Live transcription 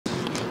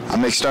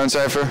I'm Nick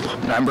Stonesifer.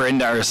 And I'm Braden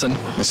Dyreson.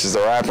 This is the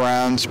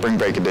Wraparound Spring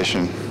Break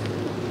Edition.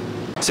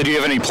 So do you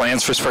have any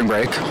plans for spring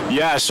break?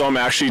 Yeah, so I'm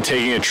actually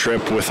taking a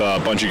trip with a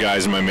bunch of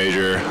guys in my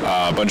major,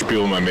 a bunch of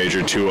people in my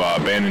major to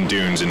Bandon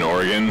Dunes in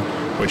Oregon,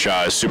 which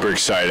is super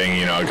exciting.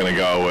 You know, going to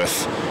go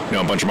with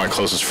a bunch of my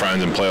closest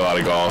friends and play a lot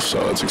of golf, so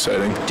that's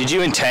exciting. Did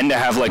you intend to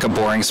have like a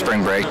boring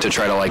spring break to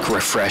try to like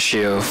refresh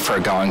you for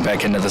going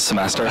back into the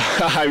semester?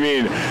 I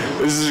mean,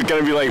 this is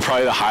going to be like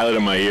probably the highlight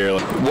of my year.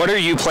 What are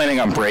you planning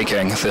on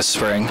breaking this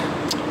spring?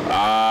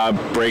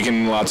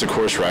 Breaking lots of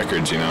course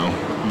records,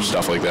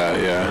 stuff like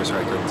that, yeah. Course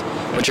records.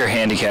 What's your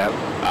handicap?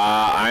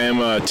 I am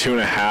a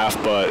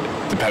 2.5, but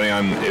depending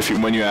on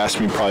when you ask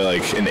me, probably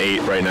like an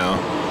 8 right now.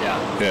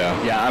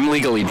 Yeah, I'm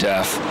legally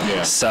deaf,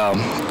 so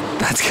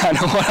that's kind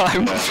of what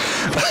I'm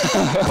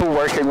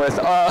working with.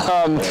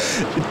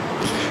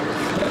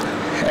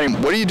 Hey,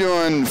 what are you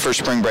doing for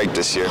spring break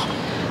this year?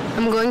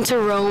 I'm going to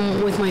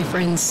Rome with my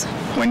friends.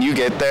 When you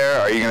get there,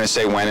 are you going to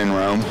say when in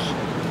Rome?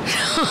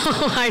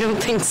 I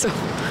don't think so.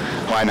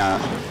 Why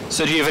not?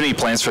 So do you have any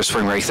plans for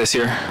spring break this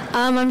year?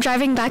 I'm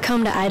driving back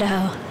home to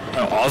Idaho.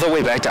 Oh, all the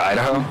way back to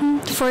Idaho?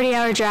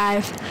 40-hour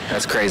drive.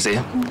 That's crazy.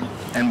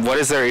 And what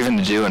is there even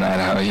to do in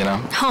Idaho,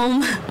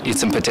 Home. Eat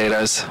some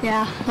potatoes?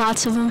 Yeah,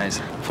 lots of them. Nice.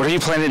 What are you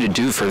planning to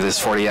do for this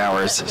 40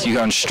 hours? You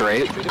going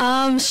straight?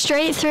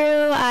 Straight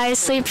through. I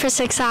sleep for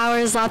 6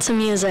 hours, lots of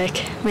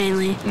music,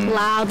 mainly.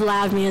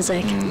 Loud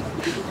music.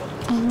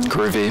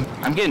 Groovy.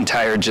 I'm getting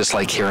tired just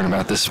like hearing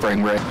about this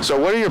spring break. So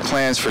what are your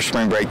plans for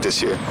spring break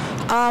this year?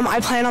 I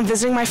plan on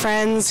visiting my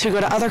friends who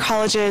go to other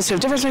colleges who have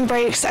different spring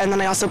breaks, and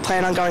then I also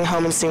plan on going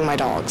home and seeing my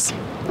dogs.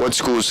 What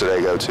schools do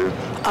they go to?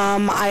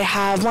 I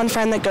have one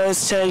friend that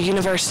goes to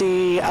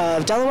University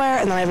of Delaware,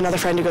 and then I have another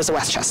friend who goes to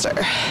Westchester.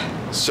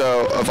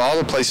 So of all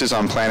the places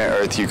on planet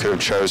Earth you could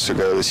have chose to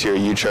go this year,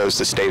 you chose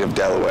the state of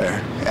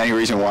Delaware. Any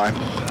reason why?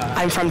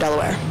 I'm from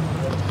Delaware.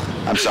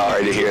 I'm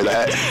sorry to hear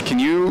that. Can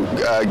you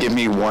give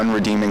me one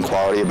redeeming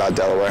quality about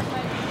Delaware?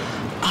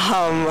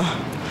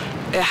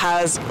 It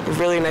has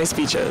really nice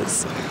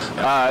beaches.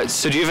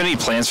 So do you have any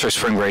plans for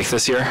spring break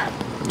this year?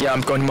 Yeah,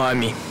 I'm going to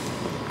Miami.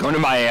 Going to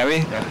Miami?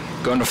 Yeah.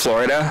 Going to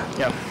Florida?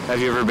 Yeah. Have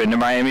you ever been to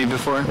Miami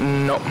before?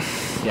 No.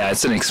 Yeah,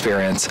 it's an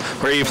experience.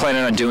 What are you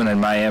planning on doing in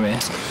Miami?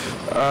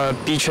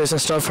 Beaches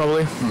and stuff,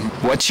 probably.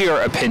 What's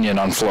your opinion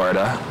on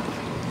Florida?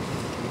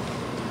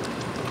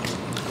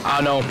 I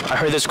don't know. I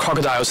heard there's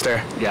crocodiles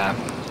there. Yeah,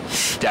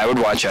 I would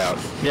watch out.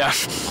 Yeah.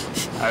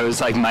 I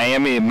was like,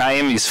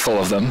 Miami's full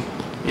of them.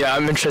 Yeah,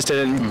 I'm interested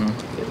in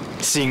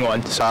seeing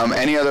one. So.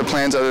 Any other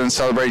plans other than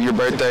celebrating your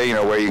birthday?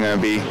 Where are you going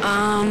to be?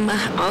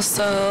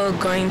 Also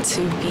going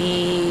to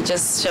be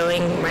just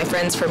showing my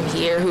friends from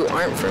here who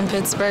aren't from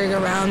Pittsburgh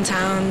around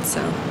town, so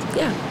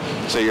yeah.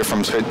 So you're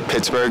from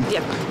Pittsburgh?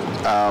 Yep.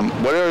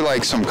 What are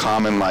like some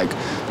common like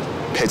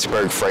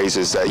Pittsburgh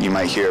phrases that you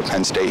might hear at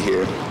Penn State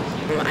here?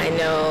 I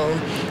know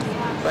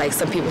like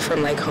some people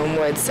from like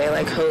Homewood say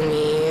like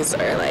homies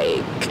or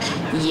like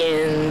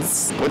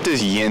yins. What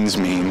does yins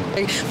mean?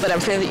 But I'm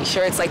pretty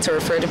sure it's like to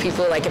refer to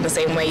people like in the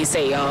same way you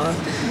say y'all.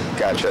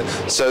 Gotcha.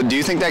 So do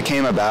you think that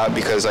came about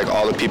because like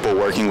all the people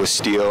working with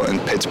steel in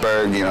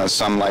Pittsburgh,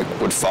 some like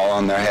would fall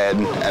on their head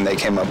and they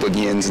came up with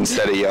yins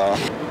instead of y'all?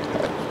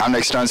 I'm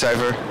Nick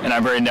Stonesifer. And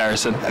I'm Braden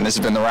Dyreson. And this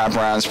has been the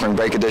Wraparound Spring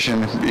Break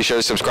Edition. Be sure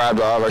to subscribe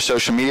to all of our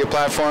social media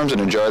platforms and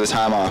enjoy the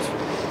time off.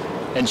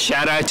 And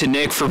shout out to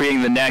Nick for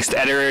being the next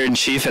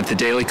editor-in-chief at the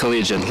Daily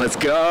Collegian. Let's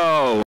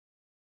go!